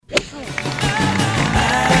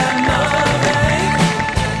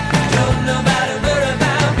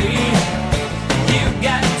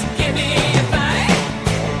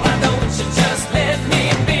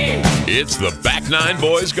Nine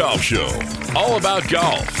Boys Golf Show. All about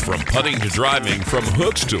golf, from putting to driving, from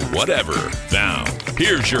hooks to whatever. Now,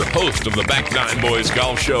 here's your host of the Back Nine Boys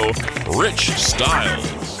Golf Show, Rich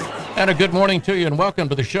Stiles. And a good morning to you and welcome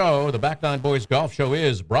to the show. The Back Nine Boys Golf Show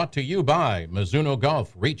is brought to you by Mizuno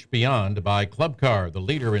Golf, Reach Beyond, by Club Car, the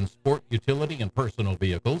leader in sport utility and personal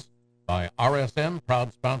vehicles, by RSM,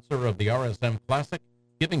 proud sponsor of the RSM Classic,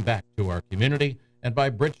 giving back to our community, and by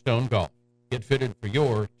Bridgestone Golf. Get fitted for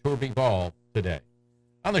your Tour Evolve today.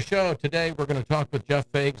 On the show today, we're going to talk with Jeff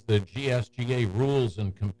Faggs, the GSGA Rules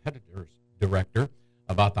and Competitors Director,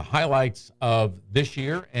 about the highlights of this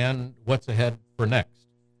year and what's ahead for next.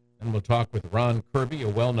 And we'll talk with Ron Kirby, a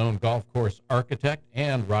well-known golf course architect,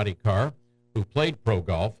 and Roddy Carr, who played pro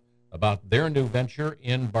golf, about their new venture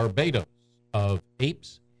in Barbados of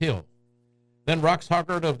Apes Hill. Then Rox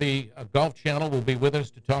Hoggard of the Golf Channel will be with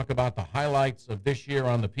us to talk about the highlights of this year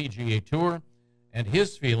on the PGA Tour and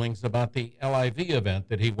his feelings about the LIV event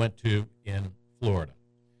that he went to in Florida.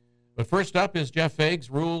 But first up is Jeff Faggs,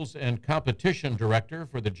 Rules and Competition Director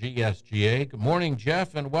for the GSGA. Good morning,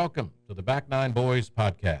 Jeff, and welcome to the Back Nine Boys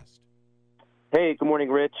podcast. Hey, good morning,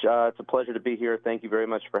 Rich. It's a pleasure to be here. Thank you very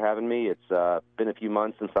much for having me. It's been a few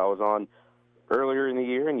months since I was on earlier in the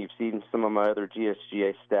year, and you've seen some of my other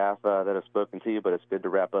GSGA staff that have spoken to you, but it's good to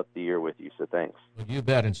wrap up the year with you, so thanks. Well, you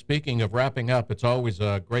bet. And speaking of wrapping up, it's always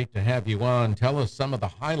great to have you on. Tell us some of the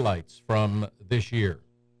highlights from this year.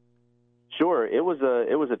 Sure. It was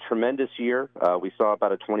a tremendous year. We saw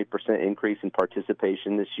about a 20% increase in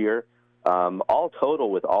participation this year. All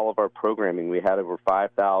total, with all of our programming, we had over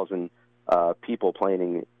 5,000 people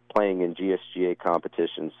playing in GSGA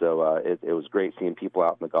competitions. So it was great seeing people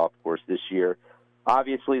out in the golf course this year.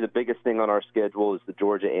 Obviously, the biggest thing on our schedule is the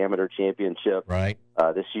Georgia Amateur Championship. Right.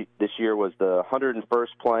 This year was the 101st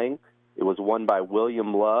playing. It was won by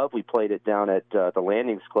William Love. We played it down at the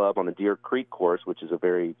Landings Club on the Deer Creek course, which is a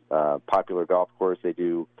very popular golf course. They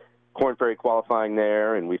do Korn Ferry qualifying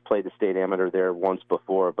there, and we've played the state amateur there once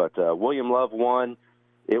before. But William Love won.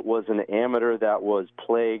 It was an amateur that was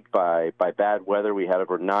plagued by bad weather. We had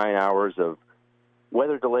over 9 hours of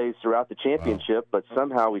weather delays throughout the championship, but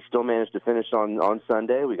somehow we still managed to finish on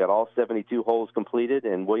Sunday. We got all 72 holes completed,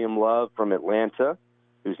 and William Love from Atlanta,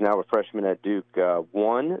 who's now a freshman at Duke,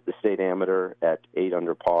 won the state amateur at 8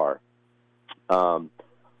 under par.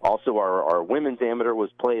 Also, our women's amateur was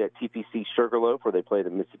played at TPC Sugarloaf, where they played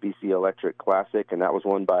the Mitsubishi Electric Classic, and that was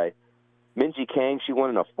won by Minji Kang. She won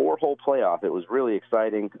in a 4-hole playoff. It was really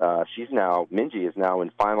exciting. Minji is now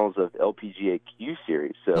in finals of LPGA Q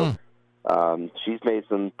Series. So she's made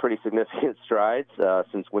some pretty significant strides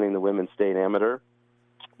since winning the women's state amateur.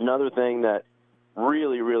 Another thing that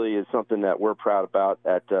really, really is something that we're proud about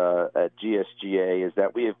at GSGA is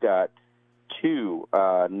that we have got 2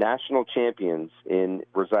 national champions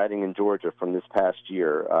residing in Georgia from this past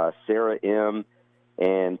year. Sarah M.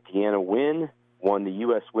 and Deanna Nguyen won the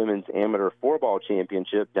U.S. Women's Amateur 4-Ball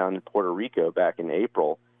Championship down in Puerto Rico back in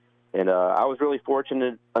April. And I was really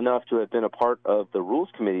fortunate enough to have been a part of the rules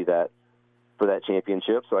committee for that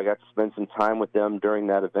championship, so I got to spend some time with them during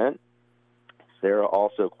that event. Sarah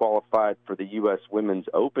also qualified for the U.S. Women's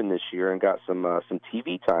Open this year and got some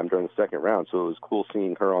TV time during the second round, so it was cool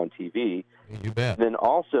seeing her on TV. You bet. Then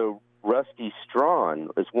also, Rusty Strawn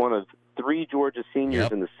is one of 3 Georgia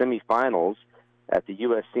seniors in the semifinals at the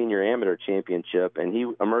U.S. Senior Amateur Championship, and he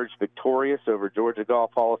emerged victorious over Georgia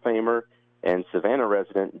Golf Hall of Famer and Savannah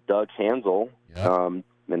resident Doug Hansel, and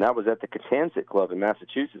that was at the Catanzit Club in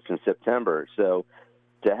Massachusetts in September. So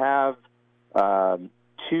to have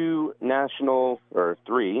 2 national, or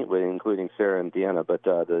 3, including Sarah and Deanna, but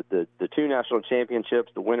the 2 national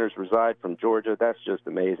championships, the winners reside from Georgia. That's just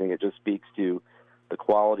amazing. It just speaks to the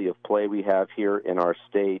quality of play we have here in our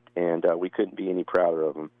state, and we couldn't be any prouder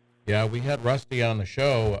of them. Yeah, we had Rusty on the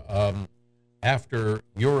show after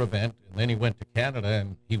your event, and then he went to Canada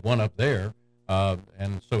and he won up there,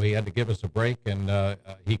 and so he had to give us a break. And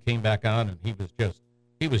he came back on, and he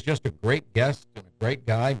was just a great guest and a great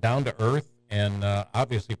guy, down to earth, and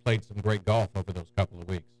obviously played some great golf over those couple of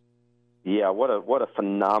weeks. Yeah, what a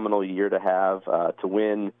phenomenal year to have to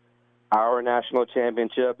win our national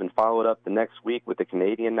championship and follow it up the next week with the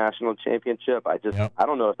Canadian national championship. I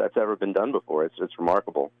don't know if that's ever been done before. It's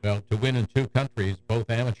remarkable. Well, to win in 2 countries, both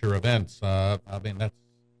amateur events, that's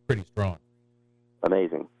pretty strong.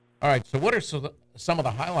 Amazing. All right, so what are some of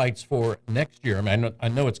the highlights for next year? I mean, I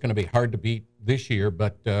know it's going to be hard to beat this year,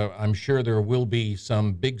 but I'm sure there will be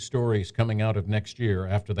some big stories coming out of next year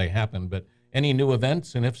after they happen. But any new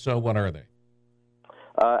events, and if so, what are they?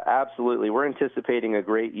 Absolutely. We're anticipating a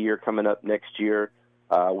great year coming up next year.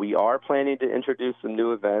 We are planning to introduce some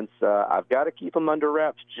new events. I've got to keep them under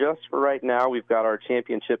wraps just for right now. We've got our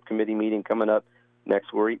championship committee meeting coming up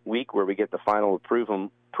next week where we get the final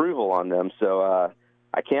approval on them. So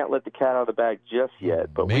I can't let the cat out of the bag just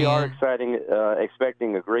yet. But we are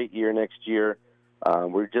expecting a great year next year.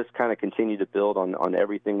 We're just kind of continue to build on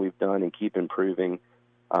everything we've done and keep improving.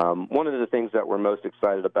 One of the things that we're most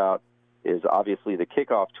excited about is obviously the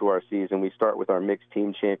kickoff to our season. We start with our mixed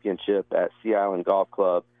team championship at Sea Island Golf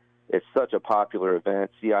Club. It's such a popular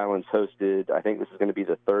event. Sea Island's hosted. I think this is going to be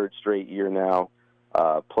the third straight year now.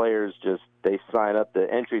 Players they sign up.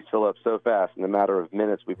 The entries fill up so fast. In a matter of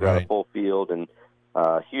minutes, we've got a full field and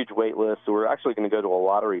huge wait list. So we're actually going to go to a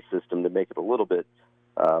lottery system to make it a little bit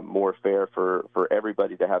more fair for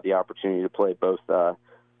everybody to have the opportunity to play both, of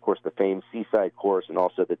course, the famed Seaside course and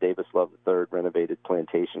also the Davis Love III renovated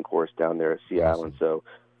Plantation course down there at Sea Island. So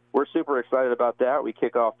we're super excited about that. We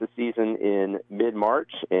kick off the season in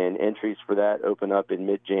mid-March, and entries for that open up in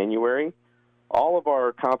mid-January. All of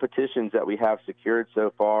our competitions that we have secured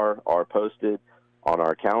so far are posted on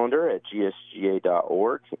our calendar at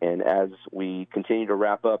gsga.org, and as we continue to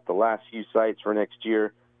wrap up the last few sites for next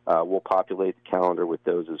year, we'll populate the calendar with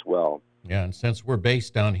those as well. Yeah, and since we're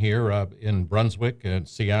based down here in Brunswick and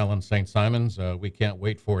Sea Island, St. Simons, we can't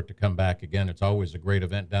wait for it to come back again. It's always a great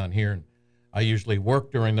event down here, and I usually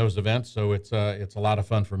work during those events, so it's a lot of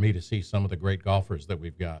fun for me to see some of the great golfers that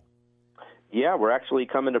we've got. Yeah, we're actually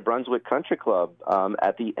coming to Brunswick Country Club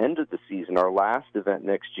at the end of the season. Our last event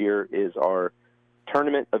next year is our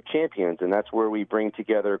Tournament of Champions, and that's where we bring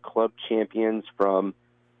together club champions from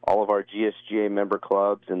all of our GSGA member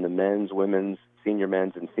clubs in the men's, women's, senior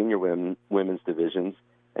men's, and senior women's divisions,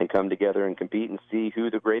 and come together and compete and see who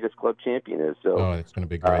the greatest club champion is. So it's going to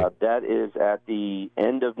be great. That is at the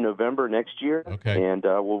end of November next year, and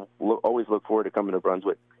we'll always look forward to coming to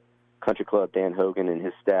Brunswick Country Club. Dan Hogan and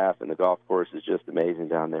his staff and the golf course is just amazing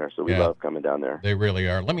down there, so we love coming down there. They really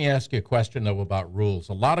are. Let me ask you a question, though, about rules.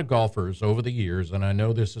 A lot of golfers over the years, and I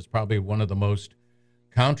know this is probably one of the most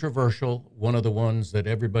controversial, one of the ones that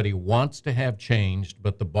everybody wants to have changed,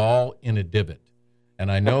 but the ball in a divot.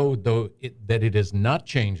 And I know, though, that it has not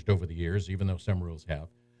changed over the years, even though some rules have,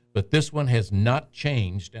 but this one has not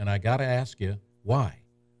changed, and I got to ask you, why?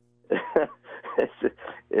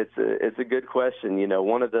 It's a good question. You know,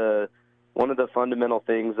 one of the fundamental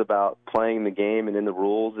things about playing the game and in the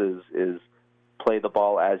rules is play the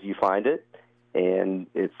ball as you find it, and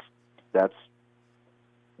that's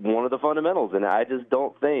one of the fundamentals. And I just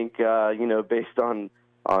don't think, based on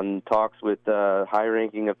talks with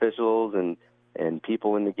high-ranking officials and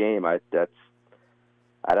people in the game, I'd have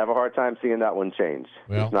a hard time seeing that one change.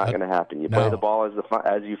 Well, it's not going to happen. You play the ball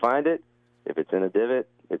as you find it. If it's in a divot,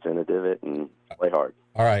 it's in a divot, and play hard.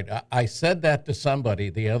 All right. I said that to somebody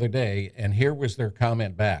the other day, and here was their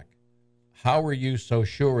comment back. How are you so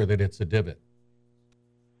sure that it's a divot?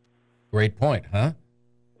 Great point, huh?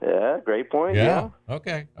 Yeah, great point. Yeah.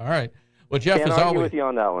 Okay. All right. Well, Jeff, can't as argue always, with you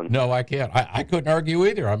on that one. No, I can't. I couldn't argue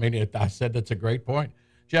either. I mean, I said that's a great point.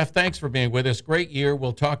 Jeff, thanks for being with us. Great year.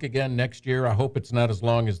 We'll talk again next year. I hope it's not as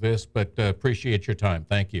long as this, but appreciate your time.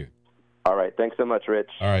 Thank you. All right. Thanks so much, Rich.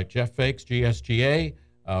 All right. Jeff Fakes, GSGA.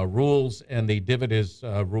 Rules and the divot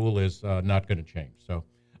rule is not going to change. So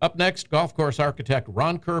up next, golf course architect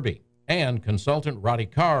Ron Kirby and consultant Roddy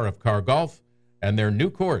Carr of Carr Golf, and their new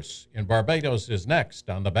course in Barbados is next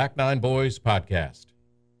on the Back Nine Boys podcast.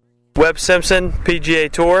 Webb Simpson, PGA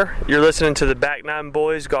Tour. You're listening to the Back Nine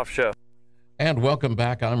Boys Golf Show. And welcome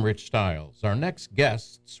back. I'm Rich Stiles. Our next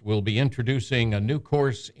guests will be introducing a new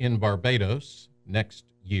course in Barbados next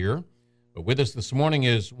year. But with us this morning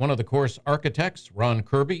is one of the course architects, Ron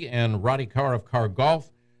Kirby, and Roddy Carr of Carr Golf.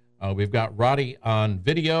 We've got Roddy on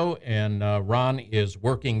video, and Ron is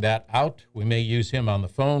working that out. We may use him on the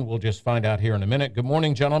phone. We'll just find out here in a minute. Good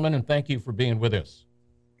morning, gentlemen, and thank you for being with us.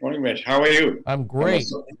 Morning, Rich. How are you? I'm great.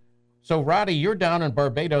 So, Roddy, you're down in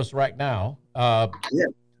Barbados right now. Yeah.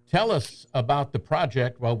 Tell us about the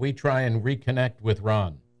project while we try and reconnect with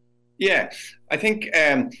Ron. Yeah, I think,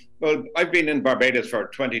 I've been in Barbados for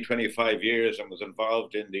 25 years and was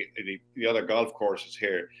involved in the other golf courses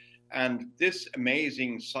here. And this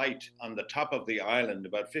amazing site on the top of the island,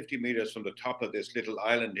 about 50 meters from the top of this little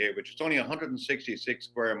island here, which is only 166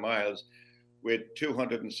 square miles with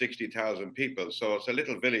 260,000 people. So it's a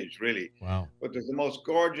little village, really. Wow. But there's the most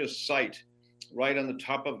gorgeous site right on the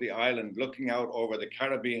top of the island, looking out over the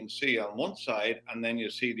Caribbean Sea on one side, and then you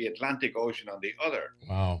see the Atlantic Ocean on the other.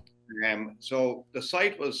 Wow. So the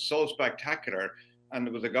site was so spectacular, and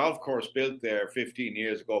there was a golf course built there 15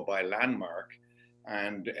 years ago by Landmark,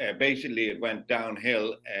 and basically it went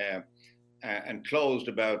downhill. and closed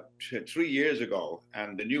about 3 years ago.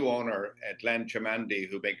 And the new owner, Glenn Chimandi,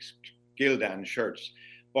 who makes Gildan shirts,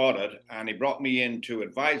 bought it, and he brought me in to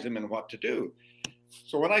advise him on what to do.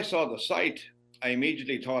 So when I saw the site, I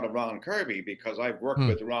immediately thought of Ron Kirby, because I've worked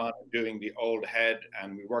with Ron doing the Old Head,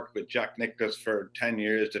 and we worked with Jack Nicklaus for 10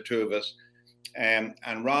 years, the two of us. And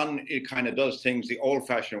Ron, it kind of does things the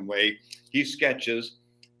old-fashioned way. He sketches,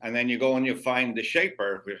 and then you go and you find the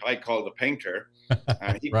shaper, which I call the painter,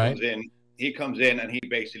 and he comes in and he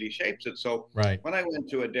basically shapes it. So when I went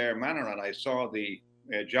to Adair Manor and I saw the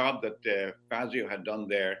job that Fazio had done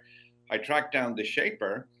there, I tracked down the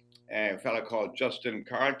shaper, a fellow called Justin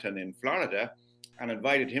Carlton in Florida, and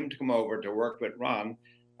invited him to come over to work with Ron.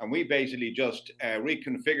 And we basically just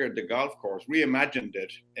reconfigured the golf course, reimagined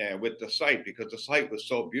it with the site, because the site was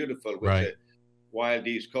so beautiful with the wild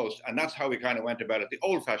East Coast. And that's how we kind of went about it the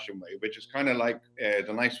old-fashioned way, which is kind of like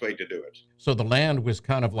the nice way to do it. So the land was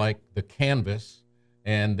kind of like the canvas,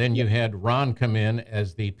 and then you had Ron come in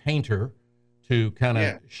as the painter to kind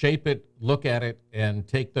of shape it, look at it, and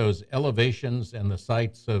take those elevations and the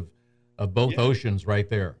sights of both oceans right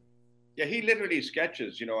there. Yeah, he literally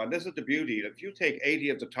sketches, and this is the beauty. If you take 80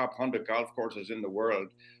 of the top 100 golf courses in the world,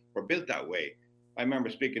 were built that way. I remember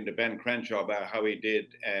speaking to Ben Crenshaw about how he did,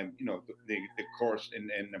 the course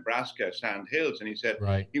in Nebraska, Sand Hills, and he said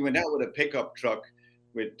he went out with a pickup truck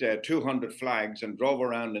with 200 flags and drove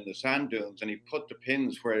around in the sand dunes, and he put the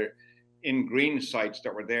pins where in green sites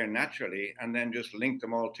that were there naturally, and then just linked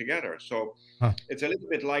them all together. So it's a little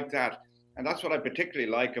bit like that, and that's what I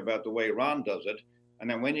particularly like about the way Ron does it. And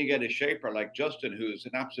then when you get a shaper like Justin, who's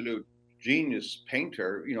an absolute genius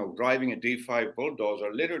painter, driving a D5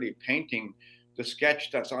 bulldozer, literally painting the sketch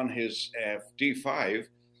that's on his D5,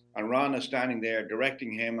 and Ron is standing there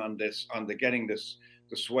directing him on getting the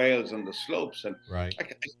swales and the slopes. And I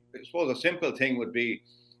suppose a simple thing would be,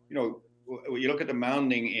 you look at the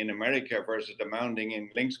mounding in America versus the mounding in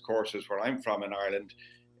links courses where I'm from in Ireland.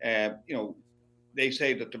 They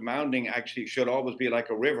say that the mounding actually should always be like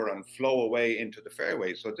a river and flow away into the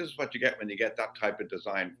fairway. So this is what you get when you get that type of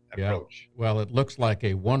design approach. Well, it looks like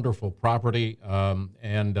a wonderful property.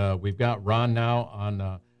 And we've got Ron now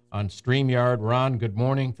on StreamYard. Ron, good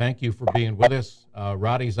morning. Thank you for being with us.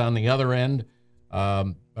 Roddy's on the other end.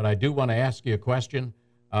 But I do want to ask you a question.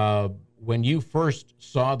 When you first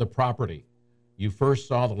saw the property, you first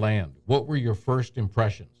saw the land, what were your first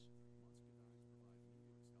impressions?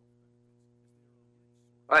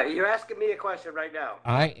 All right, you're asking me a question right now.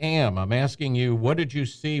 I am. I'm asking you, what did you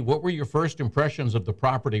see? What were your first impressions of the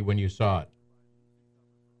property when you saw it?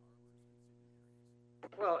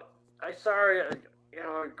 Well, I saw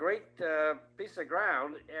a great piece of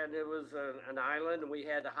ground, and it was an island, and we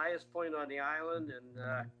had the highest point on the island,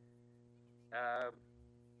 and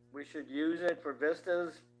we should use it for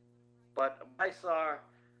vistas. But what I saw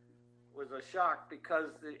was a shock,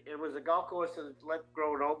 because it was a golf course that let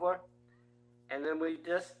grown over. And then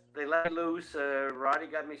they let me loose. Roddy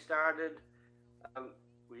got me started.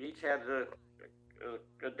 We each had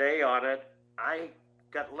a day on it. I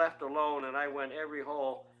got left alone, and I went every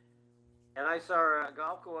hole. And I saw a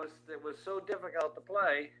golf course that was so difficult to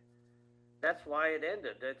play. That's why it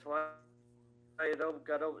ended. That's why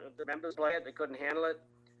the members play it. They couldn't handle it.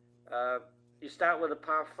 You start with a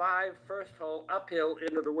par 5 first hole uphill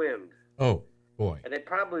into the wind. Oh boy! And they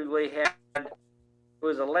probably had. It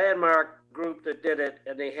was a landmark group that did it,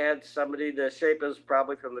 and they had the shapers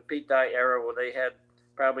probably from the Pete Dye era, where they had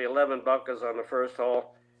probably 11 bunkers on the first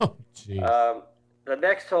hole. Oh, geez. The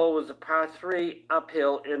next hole was a par 3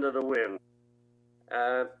 uphill into the wind.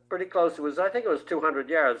 Pretty close. I think it was 200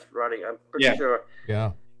 yards, Roddy. I'm pretty sure.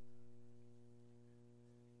 Yeah.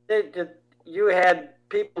 You had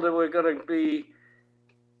people that were going to be.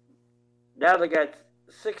 Now they got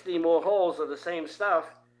 60 more holes of the same stuff.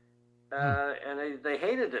 And they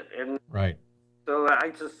hated it. And so I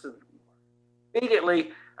just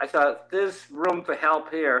immediately, I thought, there's room for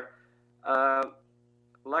help here.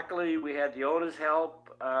 Luckily, we had the owner's help,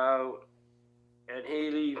 and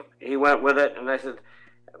he went with it. And I said,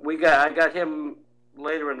 I got him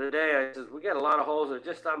later in the day. I said, we got a lot of holes that are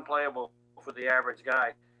just unplayable for the average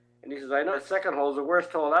guy. And he says, I know the second hole is the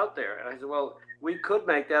worst hole out there. And I said, well, we could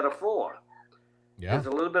make that a 4. Yeah. There's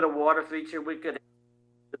a little bit of water feature. We can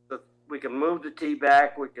move the tee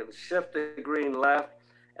back. We can shift the green left.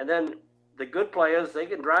 And then the good players, they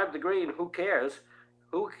can drive the green. Who cares?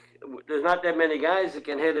 There's not that many guys that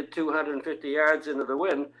can hit it 250 yards into the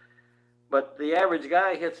wind. But the average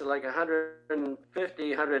guy hits it like 150,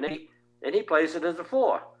 180, and he plays it as a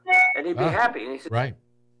 4. And he'd be happy. And he said,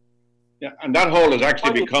 Yeah, and that hole has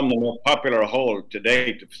actually become the most popular hole to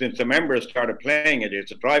date. Since the members started playing it,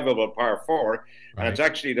 it's a drivable par 4, and it's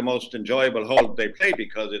actually the most enjoyable hole they play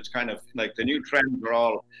because it's kind of like the new trends are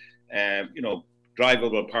all,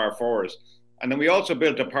 drivable par 4s. And then we also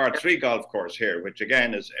built a par 3 golf course here, which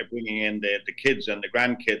again is bringing in the kids and the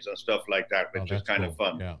grandkids and stuff like that, which is kind of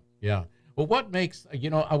fun. Yeah, yeah. Well, what makes,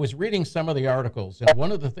 I was reading some of the articles, and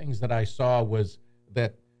one of the things that I saw was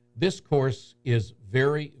that this course is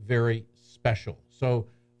very, very special. So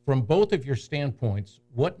from both of your standpoints,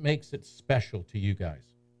 what makes it special to you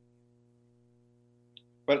guys?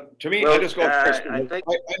 Well, to me, I just go first.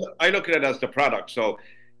 I look at it as the product. So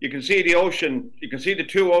you can see the ocean, you can see the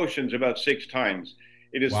two oceans about 6 times.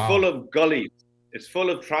 It is full of gullies. It's full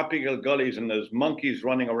of tropical gullies, and there's monkeys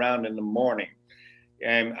running around in the morning.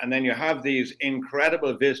 And then you have these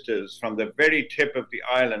incredible vistas from the very tip of the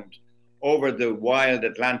island over the wild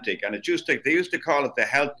Atlantic. And they used to call it the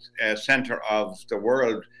health center of the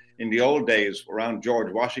world in the old days around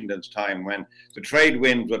George Washington's time, when the trade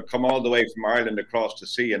winds would come all the way from Ireland across the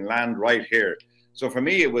sea and land right here. So for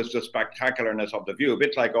me, it was the spectacularness of the view, a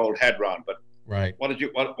bit like Old Head, Ron. But what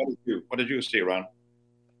did you see, Ron?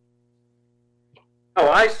 Oh,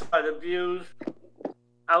 I saw the views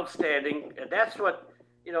outstanding, and that's what,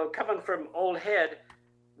 coming from Old Head,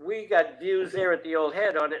 we got views there at the Old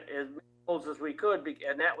Head on it as close as we could,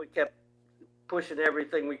 and that we kept pushing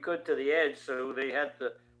everything we could to the edge, so they had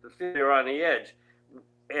the figure on the edge.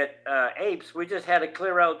 At Apes, we just had to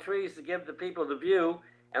clear out trees to give the people the view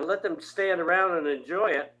and let them stand around and enjoy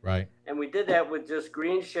it. Right. And we did that with just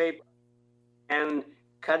green shape and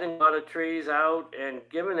cutting a lot of trees out and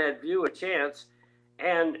giving that view a chance,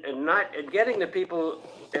 and getting the people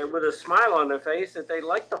with a smile on their face that they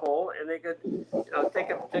liked the hole, and they could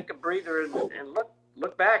take a breather and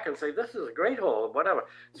look back and say, this is a great hole, whatever.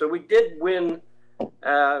 So we did win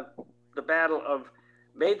the battle of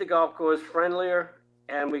made the golf course friendlier,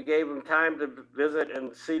 and we gave them time to visit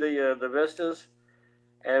and see the vistas.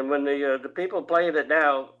 And when the people playing it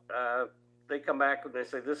now, they come back and they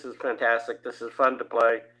say, this is fantastic, this is fun to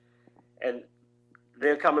play, and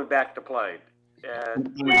they're coming back to play.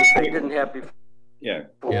 And they didn't have before. Yeah.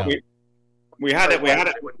 We had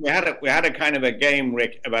a kind of a game,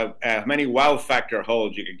 Rick, about how many wow factor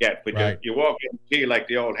holes you could get. But you walk in and see like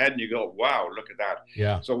the Old Head and you go, wow, look at that.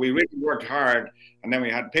 Yeah. So we really worked hard, and then we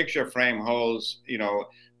had picture frame holes,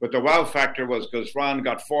 but the wow factor was because Ron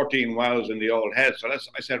got 14 wows in the Old Head. So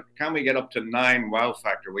I said, can we get up to 9 wow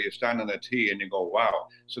factor where you stand on a tee and you go, wow.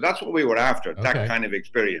 So that's what we were after, that kind of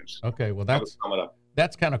experience. Okay, well,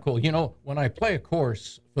 that's kind of cool. When I play a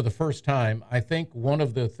course for the first time, I think one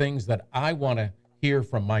of the things that I want to hear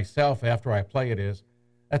from myself after I play it is,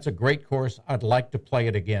 that's a great course. I'd like to play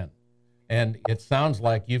it again. And it sounds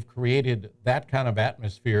like you've created that kind of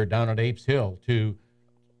atmosphere down at Apes Hill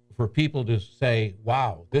for people to say,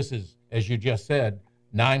 wow, this is, as you just said,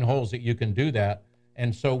 9 holes that you can do that.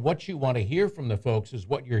 And so what you want to hear from the folks is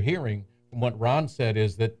what you're hearing from what Ron said,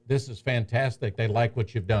 is that this is fantastic. They like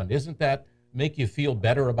what you've done. Isn't that make you feel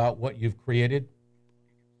better about what you've created?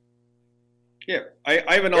 Yeah, I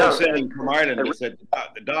have an old saying from Ireland that said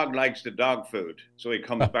the dog likes the dog food, so he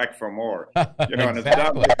comes back for more. And if the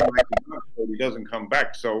dog doesn't like the dog food, he doesn't come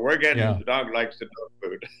back. So we're getting the dog likes the dog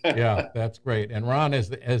food. Yeah, that's great. And Ron, as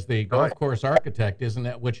the golf course architect, isn't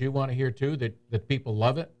that what you want to hear too? That people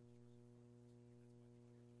love it.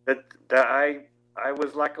 I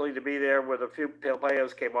was lucky to be there when a few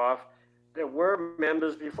players came off. There were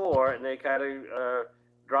members before, and they kind of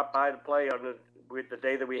dropped by to play on the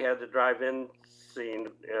day that we had the drive-in scene,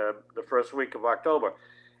 the first week of October.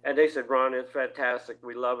 And they said, Ron, it's fantastic.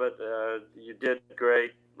 We love it. You did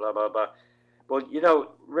great, blah, blah, blah. Well,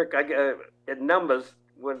 Rick, in numbers,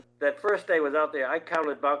 when that first day was out there, I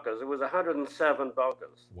counted bunkers. It was 107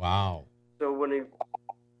 bunkers. Wow. So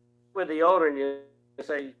with the owner, and you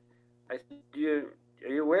say, are you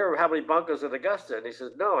aware of how many bunkers at Augusta? And he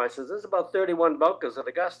says, no. I said, there's about 31 bunkers at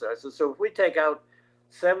Augusta. I said, so if we take out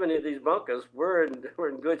 70 of these bunkers, we're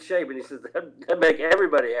in good shape. And he says, that make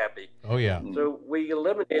everybody happy. Oh, yeah. So we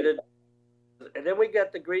eliminated, and then we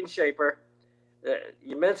got the green shaper.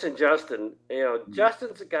 You mentioned Justin.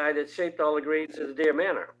 Justin's the guy that shaped all the greens in the Deer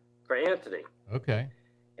Manor for Anthony. Okay.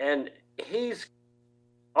 And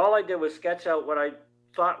all I did was sketch out what I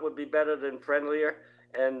thought would be better than friendlier.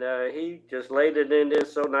 And he just laid it in there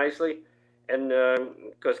so nicely. And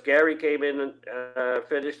because Gary came in and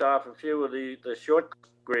finished off a few of the short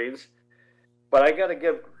greens. But I got to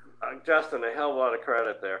give Justin a hell of a lot of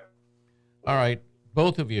credit there. All right.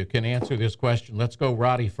 Both of you can answer this question. Let's go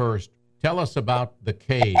Roddy first. Tell us about the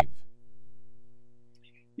cave.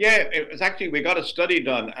 Yeah, it was actually, we got a study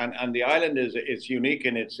done, and the island is unique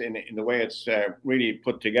in the way it's really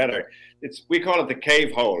put together. We call it the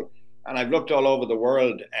cave hole, and I've looked all over the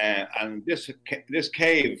world, and this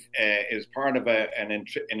cave is part of an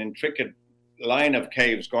intricate line of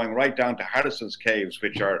caves going right down to Harrison's Caves,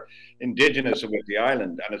 which are indigenous with the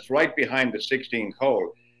island, and it's right behind the 16th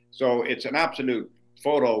hole. So it's an absolute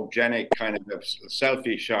photogenic kind of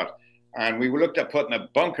selfie shot. And we looked at putting a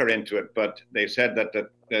bunker into it, but they said that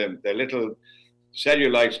the little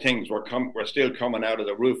cellulite things were still coming out of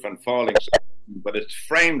the roof and falling. But it's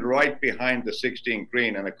framed right behind the 16th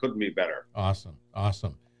green, and it couldn't be better. Awesome.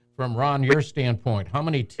 From Ron, your standpoint, how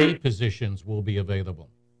many tee positions will be available?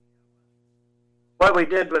 What we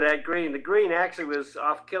did with that green, the green actually was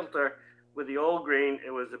off kilter with the old green.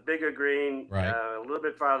 It was a bigger green, right. A little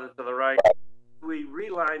bit farther to the right. We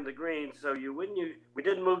relined the green, so we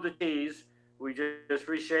didn't move the tees. We just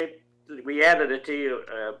reshaped. We added a tee,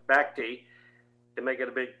 back tee, to make it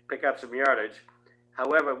pick up some yardage.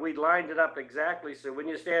 However, we lined it up exactly so when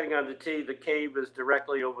you're standing on the tee, the cave is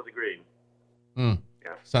directly over the green.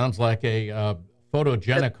 Yeah. Sounds like a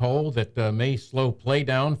photogenic hole that may slow play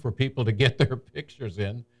down for people to get their pictures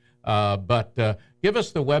in. But give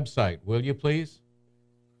us the website, will you please?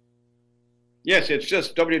 Yes, it's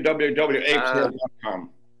just www.apeshill.com.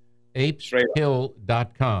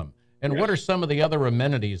 Apeshill.com. And yes. What are some of the other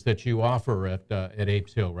amenities that you offer at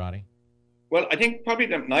Apes Hill, Roddy? Well, I think probably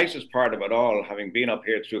the nicest part of it all, having been up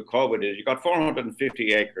here through COVID, is you've got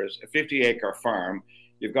 450 acres, a 50-acre farm.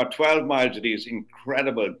 You've got 12 miles of these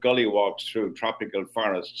incredible gully walks through tropical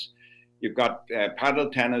forests. You've got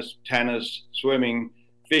paddle tennis, swimming,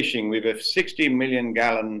 fishing. We have a 60 million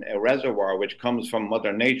gallon reservoir which comes from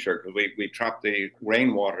Mother Nature, because we trap the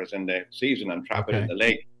rainwaters in the season and trap it in the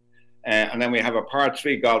lake. And then we have a par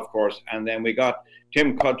 3 golf course, and then we got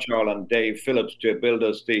Tim Cutshall and Dave Phillips to build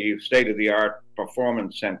us the state-of-the-art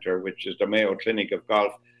performance center, which is the Mayo Clinic of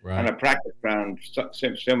Golf, right. And a practice ground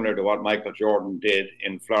similar to what Michael Jordan did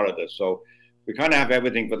in Florida. So we kind of have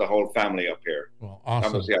everything for the whole family up here. Well,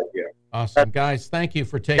 awesome. That was the idea. Awesome. Guys, thank you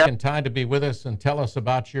for taking time to be with us and tell us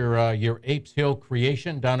about your Apes Hill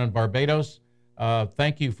creation down in Barbados.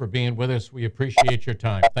 Thank you for being with us. We appreciate your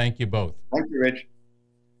time. Thank you both. Thank you, Rich.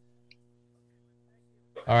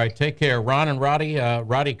 All right, take care. Ron and Roddy,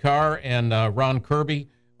 Roddy Carr and Ron Kirby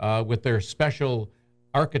with their special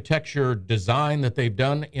architecture design that they've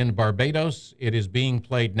done in Barbados. It is being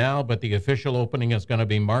played now, but the official opening is going to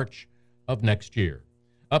be March of next year.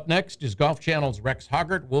 Up next is Golf Channel's Rex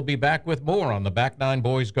Hoggart. We'll be back with more on the Back Nine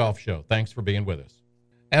Boys Golf Show. Thanks for being with us.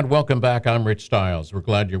 And welcome back. I'm Rich Stiles. We're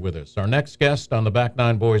glad you're with us. Our next guest on the Back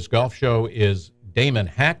Nine Boys Golf Show is Damon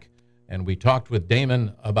Hack, and we talked with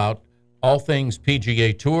Damon about all things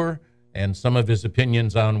PGA Tour and some of his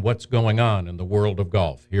opinions on what's going on in the world of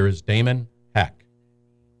golf. Here is Damon Hack.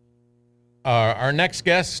 Our next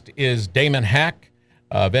guest is Damon Hack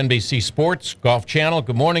of NBC Sports Golf Channel.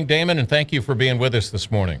 Good morning, Damon, and thank you for being with us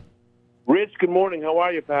this morning. Rich, good morning. How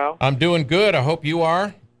are you, pal? I'm doing good. I hope you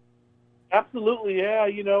are. Absolutely, yeah.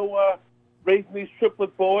 Raising these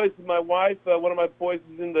triplet boys with my wife. One of my boys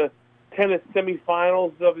is in the tennis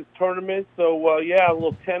semifinals of his tournament. So, a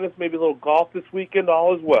little tennis, maybe a little golf this weekend,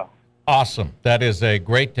 all is well. Awesome. That is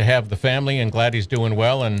great to have the family, and glad he's doing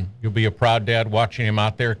well, and you'll be a proud dad watching him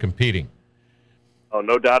out there competing. Oh,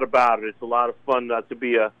 no doubt about it. It's a lot of fun to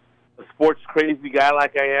be a sports-crazy guy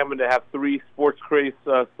like I am, and to have 3 sports-crazy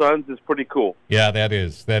sons is pretty cool. Yeah, that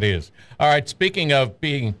is. All right, speaking of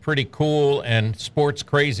being pretty cool and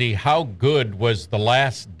sports-crazy, how good was the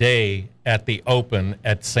last day at the Open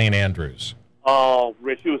at St. Andrews? Oh,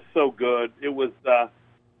 Rich, it was so good. It was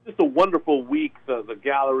just a wonderful week. The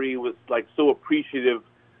gallery was so appreciative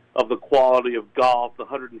of the quality of golf. The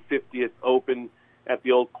 150th Open at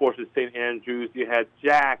the old course at St. Andrews. You had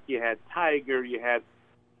Jack, you had Tiger, you had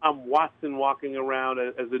Tom Watson walking around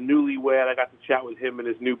as a newlywed. I got to chat with him and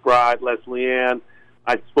his new bride, Leslie Ann.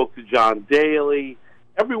 I spoke to John Daly.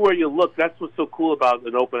 Everywhere you look, that's what's so cool about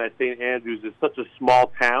an Open at St. Andrews. It's such a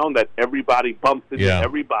small town that everybody bumps into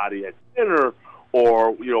everybody at dinner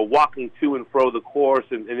or, walking to and fro the course.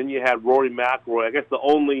 And then you had Rory McIlroy. I guess the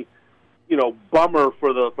only, bummer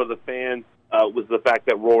for the fans was the fact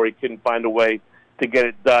that Rory couldn't find a way to get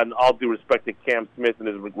it done. All due respect to Cam Smith and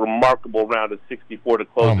his remarkable round of 64 to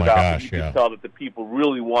close it out. Gosh, you could tell that the people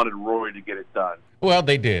really wanted Rory to get it done. Well,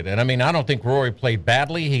 they did. And, I don't think Rory played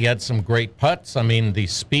badly. He had some great putts. The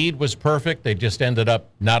speed was perfect. They just ended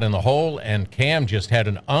up not in the hole, and Cam just had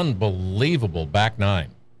an unbelievable back nine.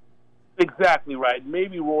 Exactly right.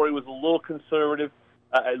 Maybe Rory was a little conservative.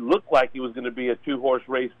 It looked like it was going to be a 2-horse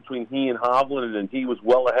race between he and Hovland, and he was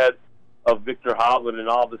well ahead of Victor Hovland, and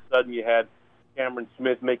all of a sudden you had Cameron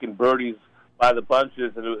Smith making birdies by the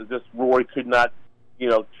bunches, and it was just Rory could not,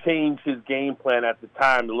 change his game plan at the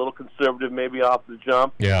time. A little conservative maybe off the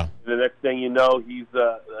jump. Yeah. And the next thing you know, he's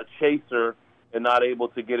a chaser and not able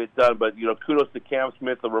to get it done. But, kudos to Cam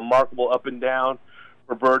Smith, a remarkable up and down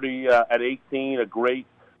for birdie at 18, a great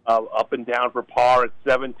up and down for par at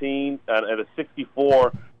 17, and a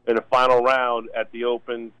 64 in the final round at the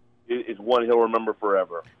Open is one he'll remember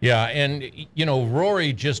forever. Yeah, and,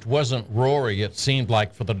 Rory just wasn't Rory, it seemed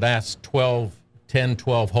like, for the last 10,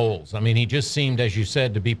 12 holes. I mean, he just seemed, as you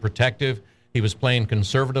said, to be protective. He was playing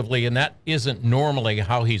conservatively, and that isn't normally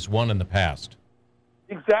how he's won in the past.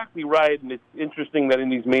 Exactly right, and it's interesting that in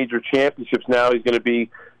these major championships now he's going to be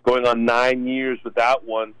going on 9 years without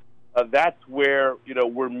one. That's where,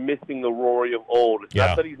 we're missing the Rory of old. It's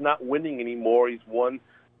not that he's not winning anymore. He's won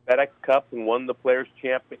FedEx Cups and won the Players'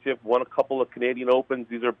 Championship, won a couple of Canadian Opens.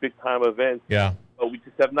 These are big-time events. Yeah. But we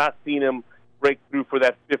just have not seen him break through for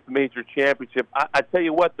that fifth major championship. I tell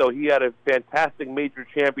you what, though, he had a fantastic major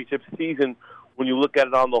championship season when you look at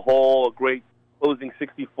it on the whole. A great closing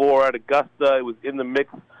 64 at Augusta. It was in the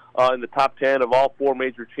mix in the top 10 of all 4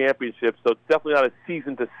 major championships. So it's definitely not a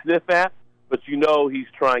season to sniff at, but he's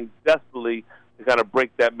trying desperately to kind of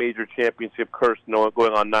break that major championship curse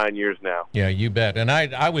going on 9 years now. Yeah, you bet. And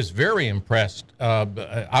I was very impressed.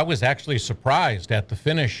 I was actually surprised at the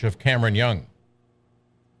finish of Cameron Young.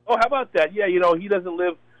 Oh, how about that? Yeah, he doesn't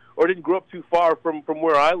live or didn't grow up too far from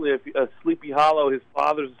where I live. Sleepy Hollow, his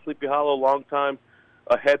father's a Sleepy Hollow, long time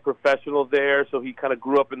head professional there, so he kind of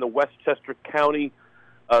grew up in the Westchester County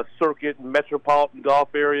circuit and metropolitan golf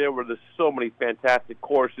area where there's so many fantastic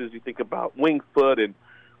courses. You think about Wingfoot and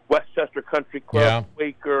Westchester Country Club,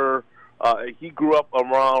 Quaker. He grew up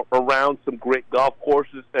around some great golf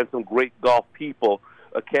courses and some great golf people.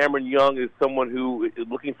 Cameron Young is someone who is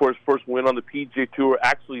looking for his first win on the PGA Tour.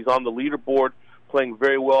 Actually, he's on the leaderboard, playing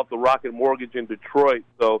very well at the Rocket Mortgage in Detroit.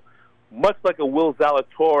 So, much like a Will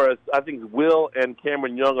Zalatoris, I think Will and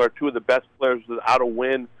Cameron Young are two of the best players without a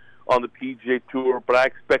win on the PGA Tour, but I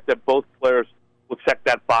expect that both players will check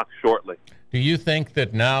that box shortly. Do you think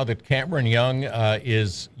that now that Cameron Young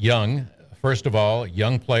is young, first of all,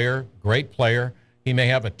 young player, great player, he may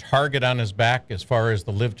have a target on his back as far as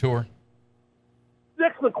the LIV Tour? It's an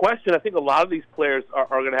excellent question. I think a lot of these players are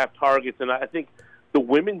going to have targets, and I think the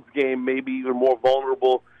women's game may be even more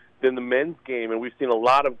vulnerable than the men's game, and we've seen a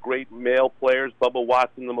lot of great male players. Bubba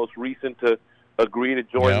Watson, the most recent to agree to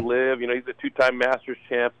join LIV. He's a 2-time Masters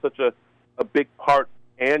champ, such a big part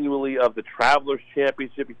annually of the Travelers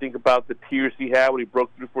Championship. You think about the tears he had when he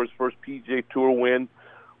broke through for his first PGA Tour win.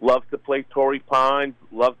 Loves to play Torrey Pines,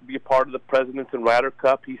 loves to be a part of the Presidents and Ryder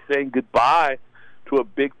Cup. He's saying goodbye to a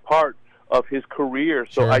big part of his career.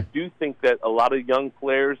 So I do think that a lot of young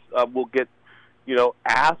players will get,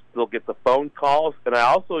 asked. They'll get the phone calls. And I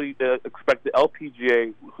also expect the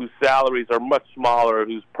LPGA, whose salaries are much smaller,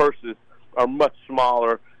 whose purses are much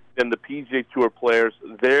smaller than the PGA Tour players,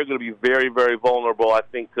 they're going to be very, very vulnerable, I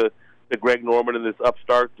think, to Greg Norman and this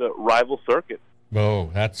upstart rival circuit. Oh,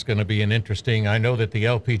 that's going to be an interesting. I know that the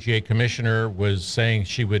LPGA commissioner was saying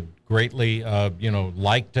she would greatly,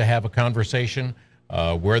 like to have a conversation.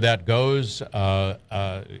 Where that goes,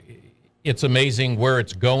 it's amazing where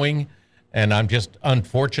it's going. And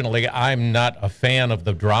unfortunately, I'm not a fan of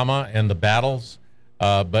the drama and the battles,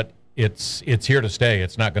 but it's here to stay.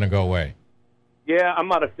 It's not going to go away. Yeah, I'm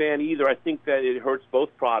not a fan either. I think that it hurts both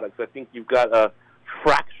products. I think you've got a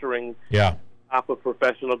fracturing top of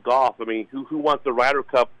professional golf. I mean, who wants the Ryder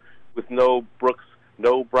Cup with no Brooks,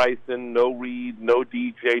 no Bryson, no Reed, no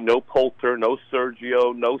DJ, no Poulter, no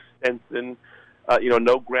Sergio, no Stenson,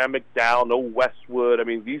 no Graham McDowell, no Westwood? I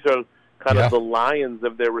mean, these are kind of the lions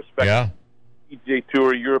of their respective PGA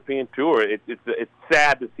Tour, European Tour. It's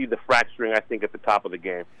sad to see the fracturing, I think, at the top of the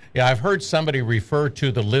game. Yeah, I've heard somebody refer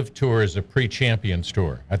to the LIV Tour as a pre-Champions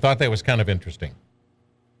Tour. I thought that was kind of interesting.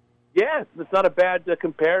 Yes, it's not a bad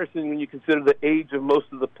comparison when you consider the age of most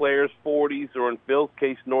of the players, 40s, or in Phil's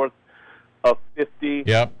case, north of 50.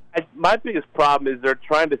 Yep. My biggest problem is they're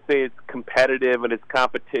trying to say it's competitive and it's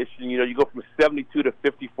competition. You go from 72 to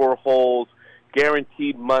 54 holes,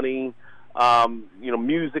 guaranteed money,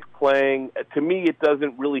 music playing. To me, it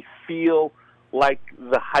doesn't really feel like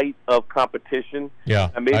the height of competition. Yeah,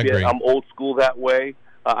 and maybe I agree. I'm old school that way.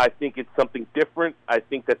 I think it's something different. I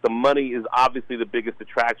think that the money is obviously the biggest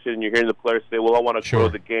attraction. And you're hearing the players say, well, I want to grow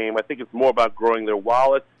the game. I think it's more about growing their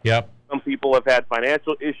wallets. Yep. Some people have had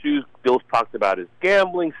financial issues. Bill's talked about his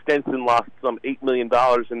gambling. Stenson lost some $8 million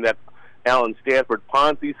in that Alan Stanford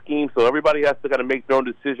Ponzi scheme. So everybody has to kind of make their own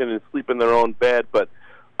decision and sleep in their own bed. But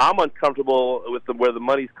I'm uncomfortable with where the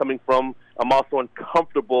money's coming from. I'm also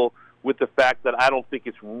uncomfortable with the fact that I don't think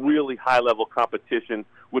it's really high-level competition,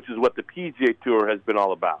 which is what the PGA Tour has been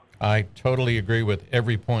all about. I totally agree with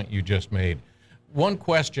every point you just made. One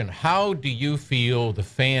question, how do you feel the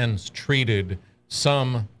fans treated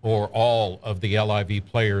some or all of the LIV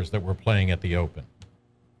players that were playing at the Open?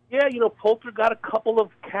 Yeah, Poulter got a couple of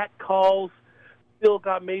cat calls. Phil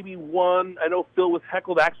got maybe one. I know Phil was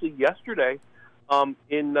heckled actually yesterday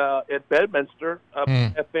at Bedminster.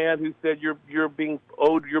 A fan who said you're being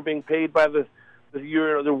paid by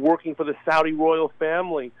they're working for the Saudi royal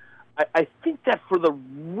family. I think that for the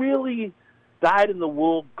really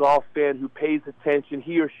dyed-in-the-wool golf fan who pays attention,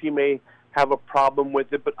 he or she may have a problem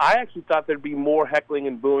with it. But I actually thought there'd be more heckling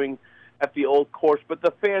and booing at the Old Course. But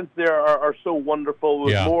the fans there are so wonderful.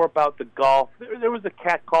 It was more about the golf. There was a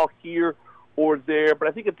cat call here or there, but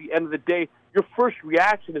I think at the end of the day, your first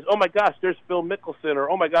reaction is, oh my gosh, there's Phil Mickelson,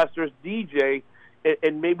 or oh my gosh, there's DJ,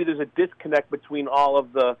 and maybe there's a disconnect between all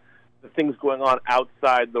of the things going on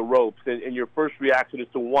outside the ropes, and your first reaction is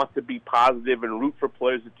to want to be positive and root for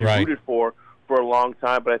players that you rooted for a long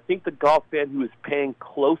time. But I think the golf fan who is paying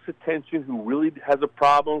close attention, who really has a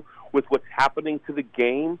problem with what's happening to the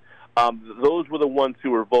game, those were the ones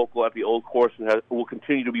who were vocal at the Old Course and will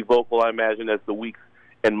continue to be vocal, I imagine, as the weeks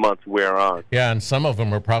and months wear on. Yeah, and some of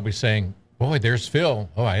them are probably saying, boy, there's Phil.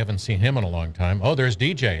 Oh, I haven't seen him in a long time. Oh, there's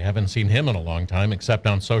DJ. I haven't seen him in a long time, except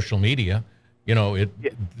on social media.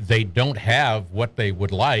 They don't have what they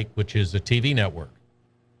would like, which is a TV network.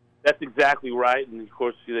 That's exactly right. And, of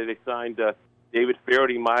course, they signed David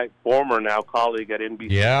Feherty, my former now colleague at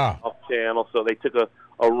NBC Golf Channel. So they took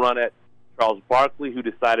a run at Charles Barkley, who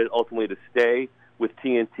decided ultimately to stay with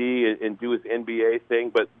TNT and do his NBA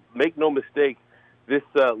thing. But make no mistake, this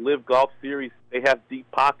Live Golf Series, they have deep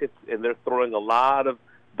pockets, and they're throwing a lot of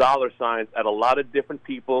dollar signs at a lot of different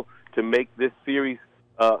people to make this series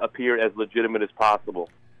appear as legitimate as possible.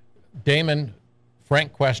 Damon,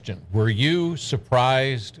 frank question. Were you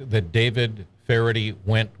surprised that David Feherty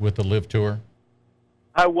went with the Live Tour?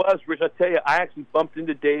 I was, Rich. I tell you, I actually bumped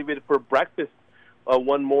into David for breakfast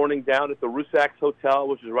one morning down at the Rusacks Hotel,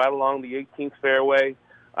 which is right along the 18th fairway.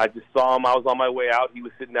 I just saw him. I was on my way out. He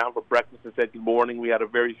was sitting down for breakfast and said good morning. We had a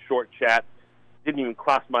very short chat. Didn't even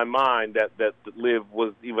cross my mind that Live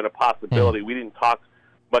was even a possibility. We didn't talk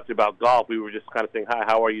much about golf. We were just kind of saying, hi,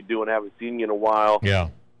 how are you doing? I haven't seen you in a while. Yeah.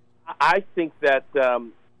 I think that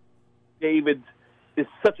David is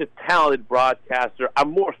such a talented broadcaster.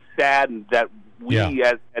 I'm more saddened that we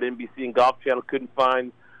at NBC and Golf Channel couldn't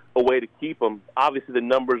find a way to keep him. Obviously, the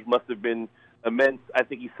numbers must have been immense. I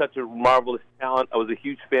think he's such a marvelous talent. I was a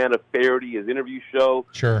huge fan of Feherty, his interview show.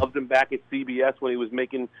 Sure. Loved him back at CBS when he was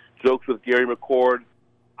making jokes with Gary McCord.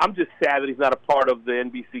 I'm just sad that he's not a part of the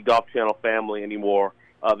NBC Golf Channel family anymore.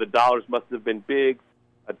 The dollars must have been big.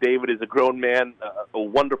 David is a grown man, a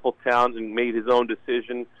wonderful talent, and made his own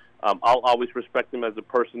decision. I'll always respect him as a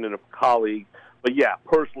person and a colleague. But, yeah,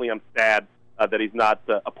 personally, I'm sad that he's not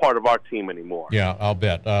a part of our team anymore. Yeah, I'll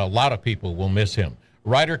bet. A lot of people will miss him.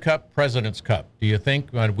 Ryder Cup, President's Cup. Do you think,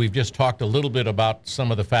 we've just talked a little bit about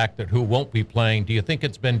some of the fact that who won't be playing. Do you think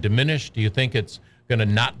it's been diminished? Do you think it's going to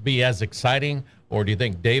not be as exciting? Or do you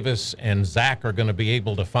think Davis and Zach are going to be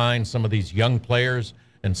able to find some of these young players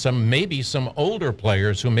and maybe some older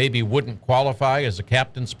players who maybe wouldn't qualify as a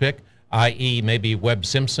captain's pick, i.e. maybe Webb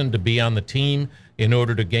Simpson to be on the team in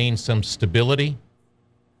order to gain some stability?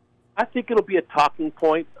 I think it'll be a talking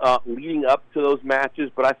point leading up to those matches,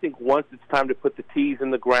 but I think once it's time to put the tees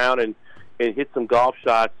in the ground and hit some golf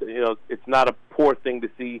shots, it's not a poor thing to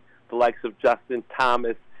see the likes of Justin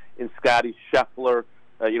Thomas and Scotty Scheffler.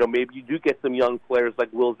 Maybe you do get some young players like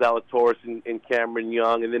Will Zalatoris and Cameron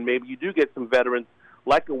Young, and then maybe you do get some veterans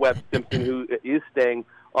like a Webb Simpson who is staying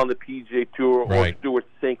on the PGA Tour or Stuart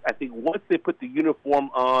Sink. I think once they put the uniform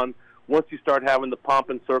on, once you start having the pomp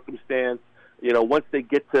and circumstance, once they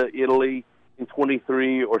get to Italy in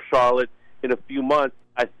 23 or Charlotte in a few months,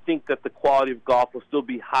 I think that the quality of golf will still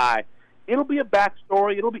be high. It'll be a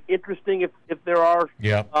backstory. It'll be interesting if there are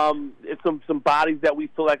some bodies that we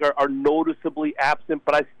feel like are noticeably absent,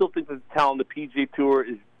 but I still think that the talent on the PGA Tour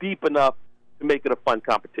is deep enough to make it a fun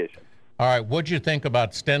competition. All right, what'd you think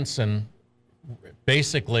about Stenson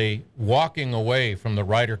basically walking away from the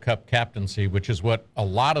Ryder Cup captaincy, which is what a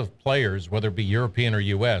lot of players, whether it be European or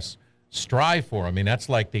U.S., strive for? I mean, that's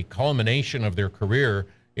like the culmination of their career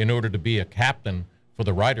in order to be a captain for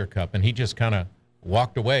the Ryder Cup, and he just kind of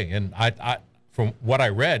walked away. And I, from what I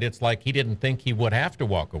read, it's like he didn't think he would have to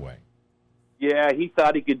walk away. Yeah, he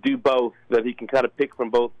thought he could do both, that he can kind of pick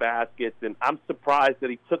from both baskets, and I'm surprised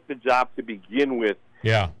that he took the job to begin with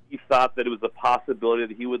Yeah. He thought that it was a possibility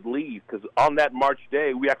that he would leave, because on that March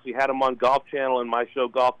day, we actually had him on Golf Channel in my show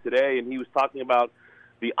Golf Today, and he was talking about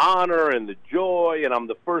the honor and the joy, and I'm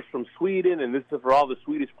the first from Sweden, and this is for all the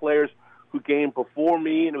Swedish players who came before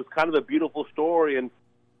me, and it was kind of a beautiful story. And,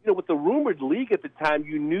 with the rumored league at the time,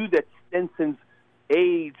 you knew that Stenson's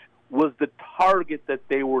age was the target that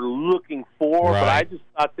they were looking for, but I just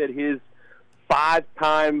thought that his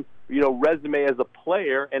 5-time resume as a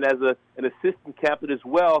player and as an assistant captain as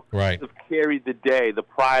well have carried the day, the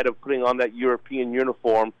pride of putting on that European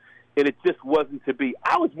uniform, and it just wasn't to be.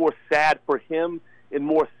 I was more sad for him and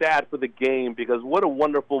more sad for the game, because what a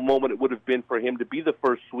wonderful moment it would have been for him to be the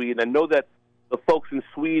first Swede. And I know that the folks in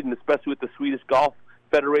Sweden, especially with the Swedish Golf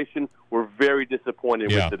Federation, were very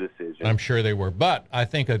disappointed with the decision. I'm sure they were. But I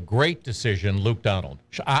think a great decision, Luke Donald,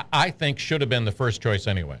 I think should have been the first choice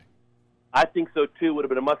anyway. I think so, too. Would have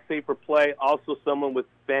been a much-safer play. Also someone with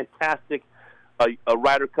fantastic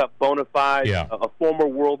Ryder Cup bona fide, a former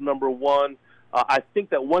world number one. I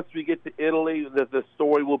think that once we get to Italy, the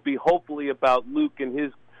story will be hopefully about Luke and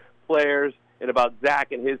his players and about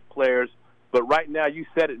Zach and his players. But right now, you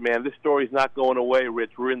said it, man. This story's not going away,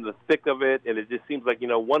 Rich. We're in the thick of it, and it just seems like,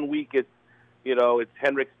 1 week it's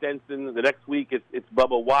Henrik Stenson. The next week it's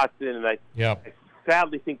Bubba Watson, and I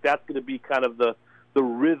sadly think that's going to be kind of the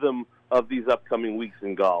rhythm of these upcoming weeks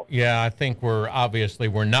in golf. Yeah, I think we're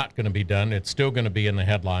not going to be done. It's still going to be in the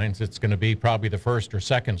headlines. It's going to be probably the first or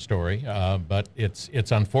second story, but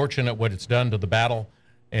it's unfortunate what it's done to the battle,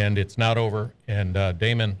 and it's not over. And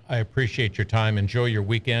Damon, I appreciate your time. Enjoy your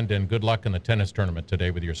weekend, and good luck in the tennis tournament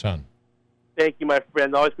today with your son. Thank you, my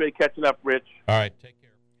friend. Always great catching up, Rich. All right, take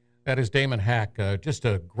care. That is Damon Hack, just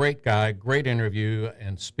a great guy, great interview,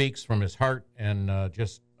 and speaks from his heart, and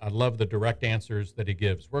I love the direct answers that he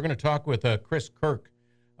gives. We're going to talk with Chris Kirk,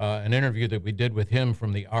 an interview that we did with him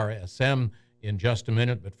from the RSM in just a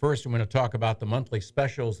minute. But first, I'm going to talk about the monthly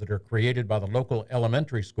specials that are created by the local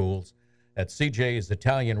elementary schools at CJ's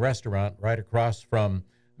Italian Restaurant right across from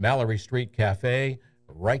Mallory Street Cafe,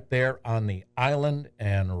 right there on the island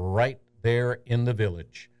and right there in the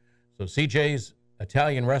village. So CJ's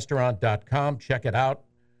ItalianRestaurant.com. Check it out.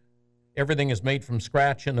 Everything is made from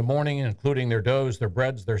scratch in the morning, including their doughs, their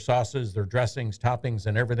breads, their sauces, their dressings, toppings,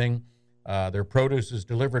 and everything. Their produce is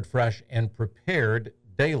delivered fresh and prepared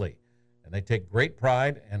daily. And they take great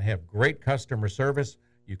pride and have great customer service.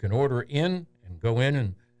 You can order in and go in,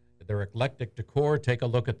 and their eclectic decor, take a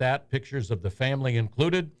look at that, pictures of the family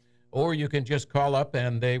included. Or you can just call up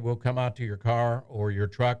and they will come out to your car or your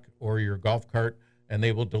truck or your golf cart, and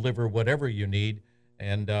they will deliver whatever you need.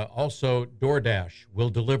 And also DoorDash will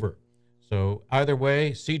deliver. So either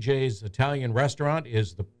way, CJ's Italian Restaurant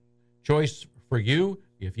is the choice for you.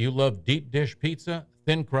 If you love deep dish pizza,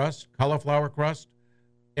 thin crust, cauliflower crust,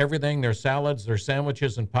 everything, their salads, their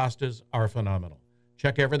sandwiches, and pastas are phenomenal.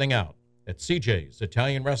 Check everything out at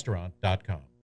CJ'sItalianRestaurant.com.